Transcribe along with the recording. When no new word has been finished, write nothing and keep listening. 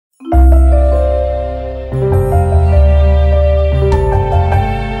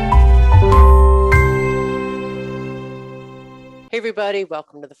everybody,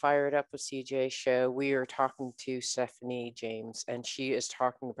 welcome to the Fire It Up with CJ show. We are talking to Stephanie James, and she is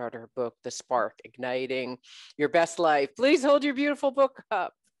talking about her book, The Spark, Igniting Your Best Life. Please hold your beautiful book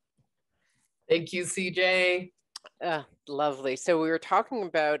up. Thank you, CJ. Lovely. So we were talking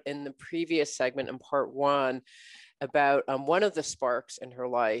about in the previous segment in part one about one of the sparks in her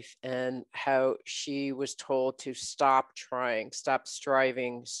life and how she was told to stop trying, stop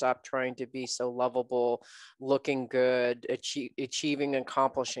striving, stop trying to be so lovable, looking good, achieving,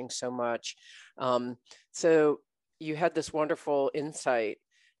 accomplishing so much. So you had this wonderful insight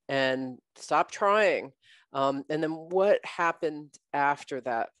and stop trying. And then what happened after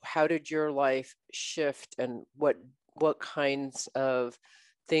that? How did your life shift, and what kinds of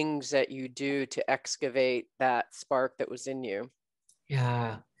things that you do to excavate that spark that was in you?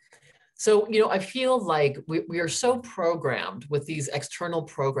 Yeah. So, I feel like we are so programmed with these external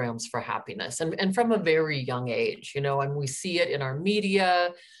programs for happiness and from a very young age, and we see it in our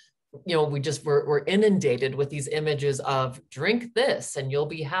media. We're inundated with these images of drink this and you'll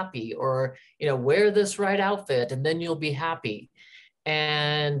be happy, or, wear this right outfit and then you'll be happy.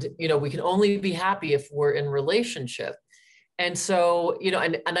 And, we can only be happy if we're in relationship. And so,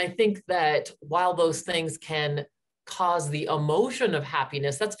 and I think that while those things can cause the emotion of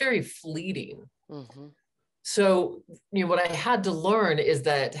happiness, that's very fleeting. Mm-hmm. So, what I had to learn is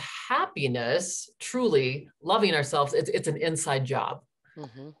that happiness, truly loving ourselves, it's an inside job.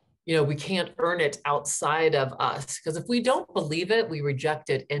 Mm-hmm. We can't earn it outside of us, because if we don't believe it, we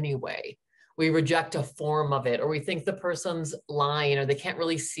reject it anyway. We reject a form of it, or we think the person's lying, or they can't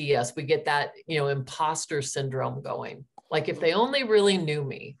really see us. We get that, imposter syndrome going. Like, if they only really knew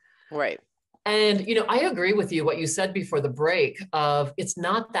me. Right. And, I agree with you, what you said before the break of it's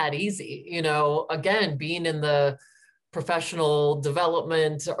not that easy. Again, being in the professional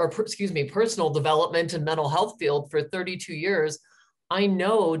development personal development and mental health field for 32 years, I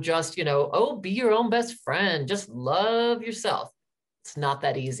know just, be your own best friend, just love yourself. It's not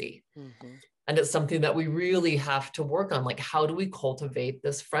that easy. Mm-hmm. And it's something that we really have to work on. Like, how do we cultivate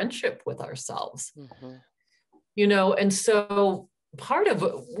this friendship with ourselves? Mm-hmm. And so part of,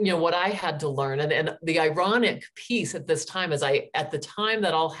 what I had to learn, and the ironic piece at this time is at the time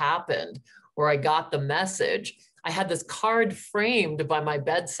that all happened, where I got the message, I had this card framed by my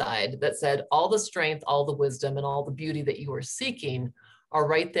bedside that said, all the strength, all the wisdom, and all the beauty that you are seeking are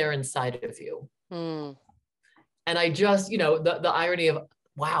right there inside of you. Mm. And I just, the irony of,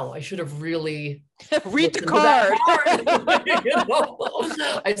 wow, I should have really read the card.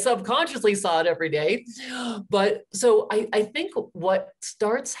 I subconsciously saw it every day. But so I think what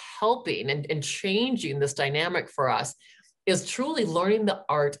starts helping and changing this dynamic for us is truly learning the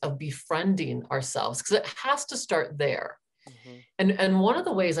art of befriending ourselves, because it has to start there. Mm-hmm. And one of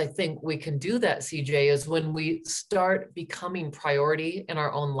the ways I think we can do that, CJ, is when we start becoming priority in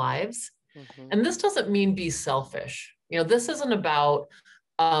our own lives. Mm-hmm. And this doesn't mean be selfish. This isn't about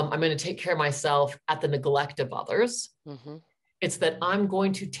I'm going to take care of myself at the neglect of others. Mm-hmm. It's that I'm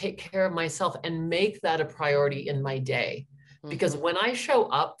going to take care of myself and make that a priority in my day. Mm-hmm. Because when I show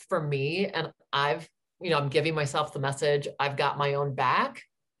up for me and I'm giving myself the message, I've got my own back,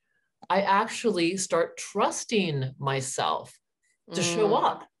 I actually start trusting myself to show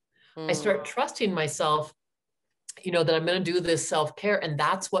up. I start trusting myself, that I'm going to do this self-care, and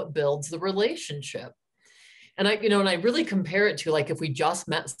that's what builds the relationship. And I really compare it to, like, if we just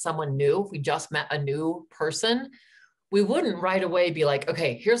met someone new, if we just met a new person, we wouldn't right away be like,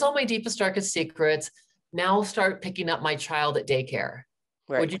 okay, here's all my deepest, darkest secrets. Now start picking up my child at daycare.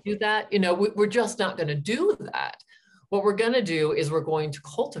 Right. Would you do that? We're just not going to do that. What we're going to do is we're going to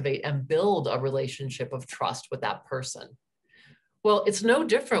cultivate and build a relationship of trust with that person. Well, it's no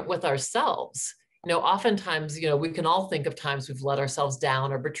different with ourselves. Oftentimes, we can all think of times we've let ourselves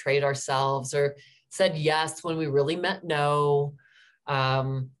down or betrayed ourselves or said yes when we really meant no,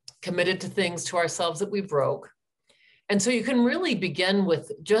 committed to things to ourselves that we broke. And so you can really begin with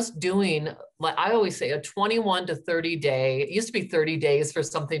just doing, like I always say, a 21 to 30 day. It used to be 30 days for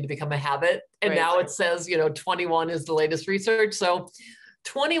something to become a habit. And now it says, 21 is the latest research. So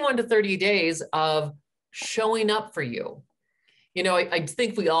 21 to 30 days of showing up for you. I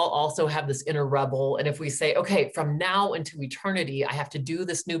think we all also have this inner rebel. And if we say, okay, from now into eternity, I have to do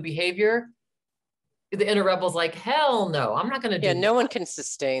this new behavior, the inner rebel's like, hell no, I'm not going to do that. Yeah, no one can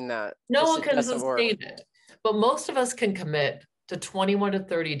sustain that. No one can sustain it. But most of us can commit to 21 to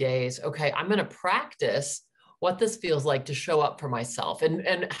 30 days. Okay, I'm going to practice what this feels like to show up for myself.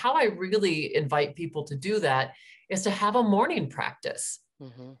 And how I really invite people to do that is to have a morning practice.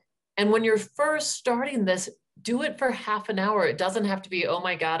 Mm-hmm. And when you're first starting this, do it for half an hour. It doesn't have to be, oh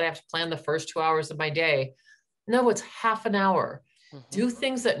my God, I have to plan the first 2 hours of my day. No, it's half an hour. Mm-hmm. Do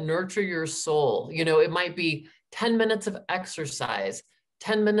things that nurture your soul. You know, it might be 10 minutes of exercise,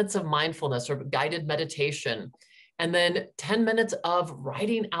 10 minutes of mindfulness or guided meditation, and then 10 minutes of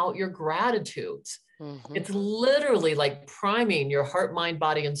writing out your gratitudes. Mm-hmm. It's literally like priming your heart, mind,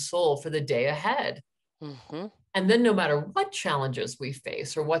 body, and soul for the day ahead. Mm-hmm. And then no matter what challenges we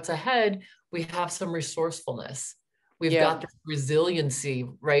face or what's ahead, we have some resourcefulness. We've Yeah. got this resiliency,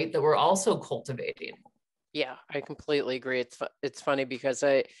 right, that we're also cultivating. Yeah, I completely agree. It's funny because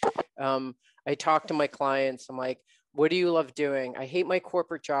I talk to my clients. I'm like, what do you love doing? I hate my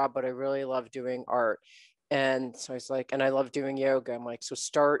corporate job, but I really love doing art. And so it's like, and I love doing yoga. I'm like, so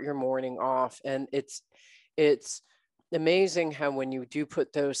start your morning off. And it's amazing how when you do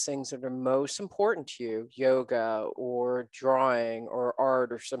put those things that are most important to you, yoga or drawing or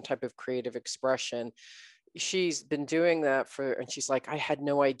art or some type of creative expression, she's been doing that for, and she's like, I had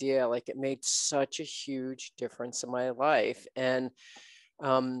no idea, like it made such a huge difference in my life. And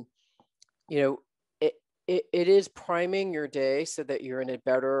um you know, it is priming your day so that you're in a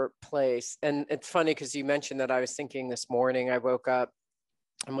better place. And it's funny because you mentioned that. I was thinking this morning, I woke up,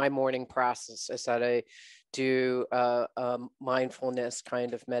 and my morning process is that I do a mindfulness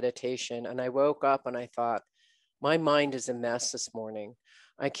kind of meditation, and I woke up and I thought, my mind is a mess this morning.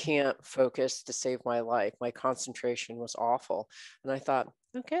 I can't focus to save my life. My concentration was awful. And I thought,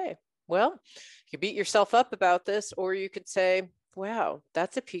 okay, well, you beat yourself up about this, or you could say, wow,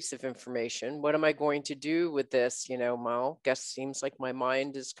 that's a piece of information. What am I going to do with this? You know, Mal, guess seems like my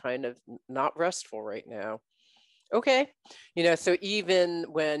mind is kind of not restful right now. Okay. You know, so even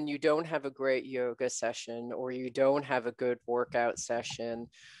when you don't have a great yoga session or you don't have a good workout session,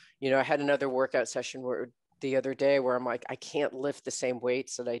 you know, I had another workout session where the other day where I'm like, I can't lift the same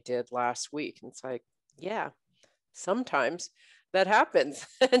weights that I did last week. And it's like, yeah, sometimes that happens.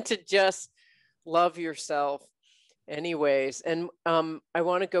 And to just love yourself anyways. And I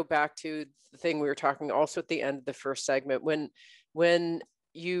want to go back to the thing we were talking also at the end of the first segment, when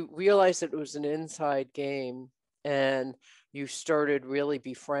you realized that it was an inside game and you started really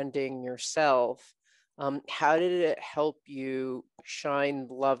befriending yourself. How did it help you shine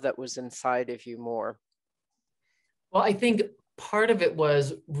love that was inside of you more? Well, I think part of it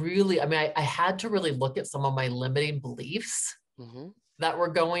was really, I mean, I had to really look at some of my limiting beliefs Mm-hmm. that were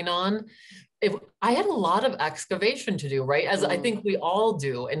going on. If I had a lot of excavation to do, right? As I think we all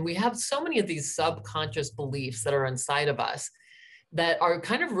do. And we have so many of these subconscious beliefs that are inside of us that are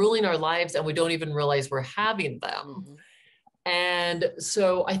kind of ruling our lives and we don't even realize we're having them. Mm-hmm. And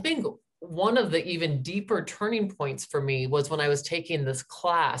so I think one of the even deeper turning points for me was when I was taking this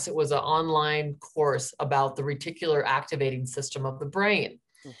class. It was an online course about the reticular activating system of the brain.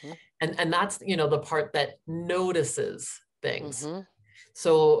 Mm-hmm. And that's, you know, the part that notices things. Mm-hmm.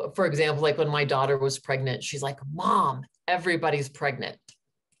 So, for example, like when my daughter was pregnant, she's like, Mom, everybody's pregnant.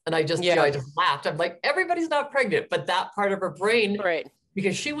 And I just, you know, Yeah. I just laughed. I'm like, everybody's not pregnant, but that part of her brain, Right.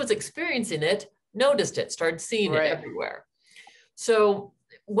 because she was experiencing it, noticed it, started seeing it Right. everywhere. So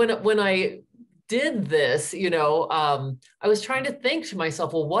when I did this, you know, I was trying to think to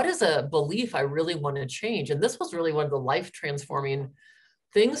myself, well, what is a belief I really want to change? And this was really one of the life transforming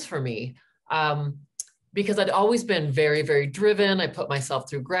things for me. Because I'd always been very, very driven. I put myself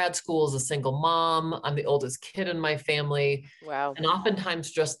through grad school as a single mom. I'm the oldest kid in my family. Wow. And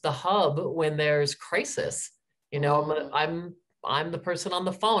oftentimes just the hub when there's crisis. You know, I'm the person on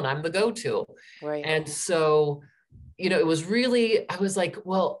the phone. I'm the go-to. Right. And so, you know, it was really, I was like,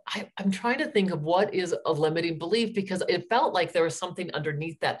 well, I'm trying to think of what is a limiting belief, because it felt like there was something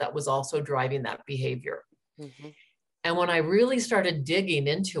underneath that that was also driving that behavior. Mm-hmm. And when I really started digging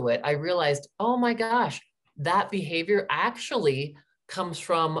into it, I realized, oh my gosh, that behavior actually comes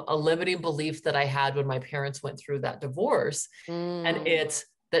from a limiting belief that I had when my parents went through that divorce. And it's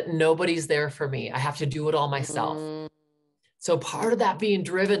that nobody's there for me. I have to do it all myself. So part of that being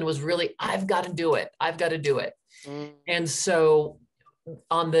driven was really, I've got to do it. I've got to do it. And so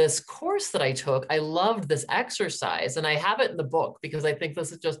on this course that I took, I loved this exercise, and I have it in the book because I think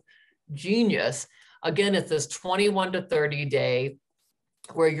this is just genius. Again, it's this 21 to 30 day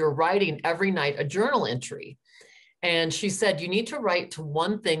where you're writing every night a journal entry. And she said, you need to write to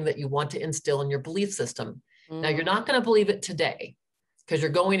one thing that you want to instill in your belief system. Now, you're not going to believe it today because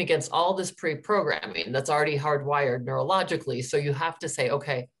you're going against all this pre-programming that's already hardwired neurologically. So you have to say,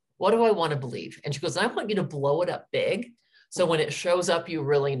 okay, what do I want to believe? And she goes, I want you to blow it up big. So when it shows up, you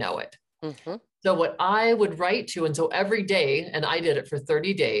really know it. Mm-hmm. So what I would write to, and so every day, and I did it for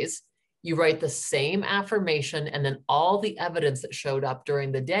 30 days, you write the same affirmation and then all the evidence that showed up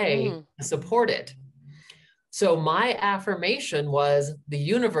during the day to support it. So my affirmation was, the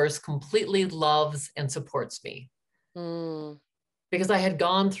universe completely loves and supports me. because I had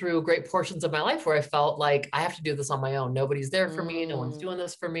gone through great portions of my life where I felt like I have to do this on my own. Nobody's there for me. No one's Mm. doing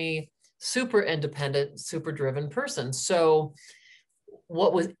this for me. Super independent, super driven person. So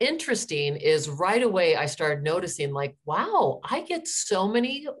what was interesting is right away I started noticing like, wow, I get so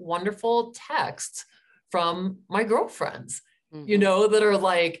many wonderful texts from my girlfriends, Mm-hmm. that are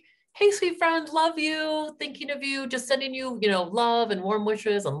like, hey, sweet friend, love you, thinking of you, just sending you, love and warm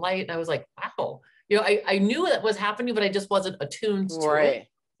wishes and light. And I was like, wow, I knew that was happening, but I just wasn't attuned to it. Right.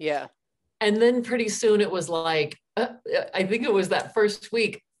 Yeah. And then pretty soon it was like, I think it was that first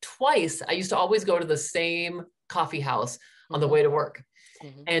week, twice, I used to always go to the same coffee house on the Mm-hmm. way to work.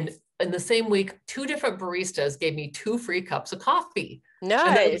 Mm-hmm. And in the same week, two different baristas gave me 2 free cups of coffee. And they're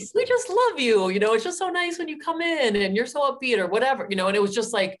like, Nice. we just love you. It's just so nice when you come in and you're so upbeat or whatever, and it was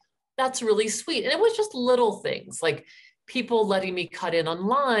just like, that's really sweet. And it was just little things like people letting me cut in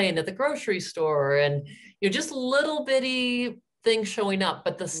online at the grocery store and, just little bitty things showing up.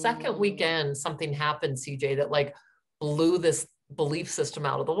 But the second Mm. weekend, something happened, CJ, that like blew this belief system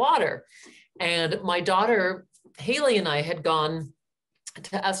out of the water. And my daughter, Haley, and I had gone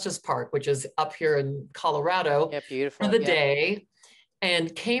to Estes Park, which is up here in Colorado, Yeah, beautiful. for the Yeah. day,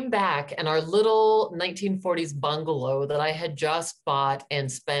 and came back, and our little 1940s bungalow that I had just bought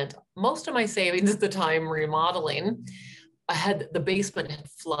and spent most of my savings at the time remodeling, the basement had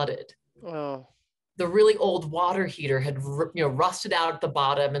flooded. Oh. The really old water heater had rusted out at the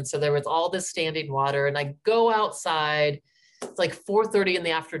bottom, and so there was all this standing water. And I go outside, it's like 4:30 in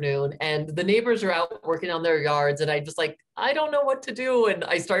the afternoon, and the neighbors are out working on their yards, and I just like, I don't know what to do. And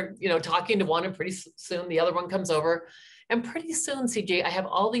I start talking to one, and pretty soon the other one comes over. And pretty soon, CJ, I have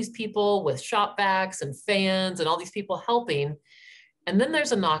all these people with shop vacs and fans and all these people helping. And then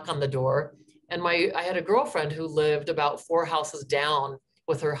there's a knock on the door, and I had a girlfriend who lived about 4 houses down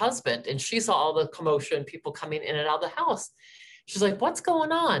with her husband, and she saw all the commotion, people coming in and out of the house. She's like, what's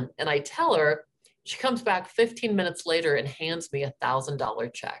going on? And I tell her. She comes back 15 minutes later and hands me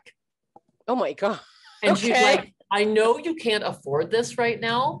 $1,000 check. Oh my God. And Okay. she's like, I know you can't afford this right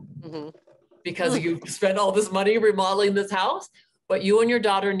now because you spent all this money remodeling this house, but you and your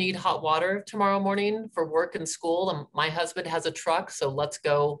daughter need hot water tomorrow morning for work and school. And my husband has a truck, so let's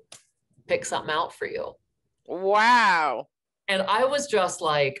go pick something out for you. Wow. And I was just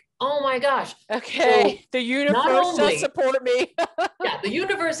like, oh my gosh. Okay. So the universe does support me. Yeah, the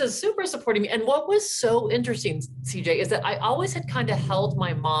universe is super supporting me. And what was so interesting, CJ, is that I always had kind of held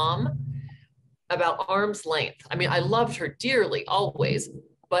my mom about arm's length. I mean, I loved her dearly always,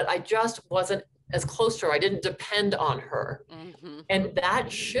 but I just wasn't as close to her. I didn't depend on her. Mm-hmm. And that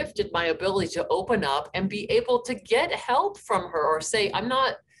shifted my ability to open up and be able to get help from her or say, I'm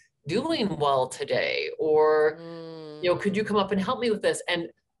not doing well today, or, could you come up and help me with this? And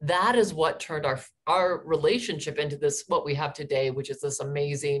that is what turned our relationship into this, what we have today, which is this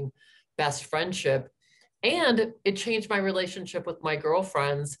amazing best friendship. And it changed my relationship with my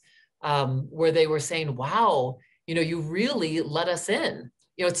girlfriends, where they were saying, wow, you really let us in.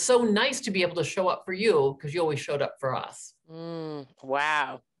 It's so nice to be able to show up for you because you always showed up for us.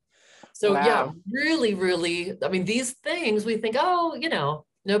 Wow. So wow. Yeah, really, really, I mean, these things we think, oh,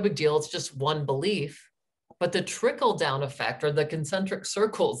 no big deal. It's just one belief. But the trickle down effect or the concentric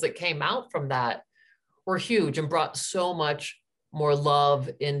circles that came out from that were huge and brought so much more love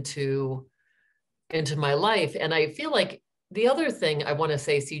into my life. And I feel like the other thing I want to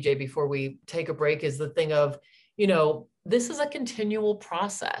say, CJ, before we take a break is the thing of, this is a continual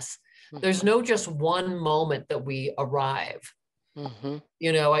process. There's no just one moment that we arrive.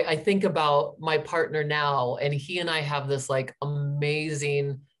 I think about my partner now, and he and I have this like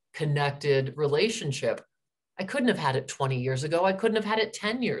amazing connected relationship. I couldn't have had it 20 years ago. I couldn't have had it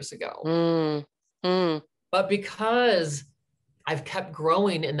 10 years ago. But because I've kept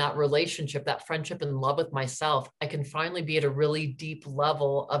growing in that relationship, that friendship and love with myself, I can finally be at a really deep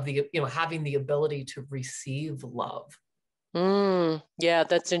level of having the ability to receive love. Yeah,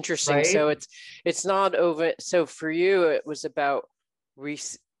 that's interesting. Right? So it's not over. So for you, it was about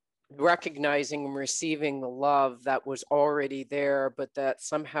recognizing and receiving the love that was already there, but that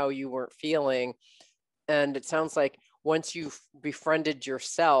somehow you weren't feeling. And it sounds like once you've befriended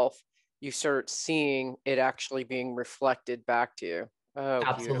yourself, you start seeing it actually being reflected back to you. Oh,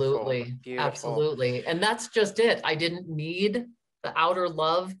 absolutely. Beautiful. Absolutely. And that's just it. I didn't need the outer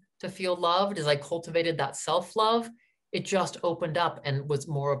love to feel loved. As I cultivated that self-love, it just opened up and was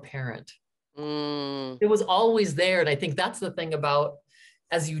more apparent. It was always there. And I think that's the thing about,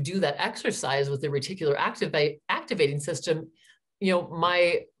 as you do that exercise with the reticular activating system,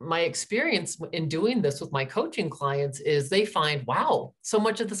 my experience in doing this with my coaching clients is they find, wow, so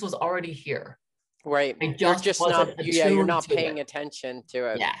much of this was already here. Right. I You're just just wasn't not, yeah, you're attuned not to paying it. attention to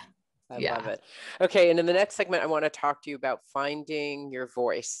it. Yeah. I love Yeah. it. Okay. And in the next segment, I want to talk to you about finding your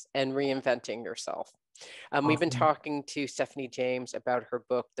voice and reinventing yourself. We've been Awesome. talking to Stephanie James about her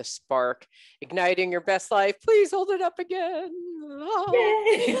book, The Spark, Igniting Your Best Life. Please hold it up again.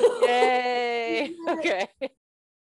 Yay. Yay. Okay.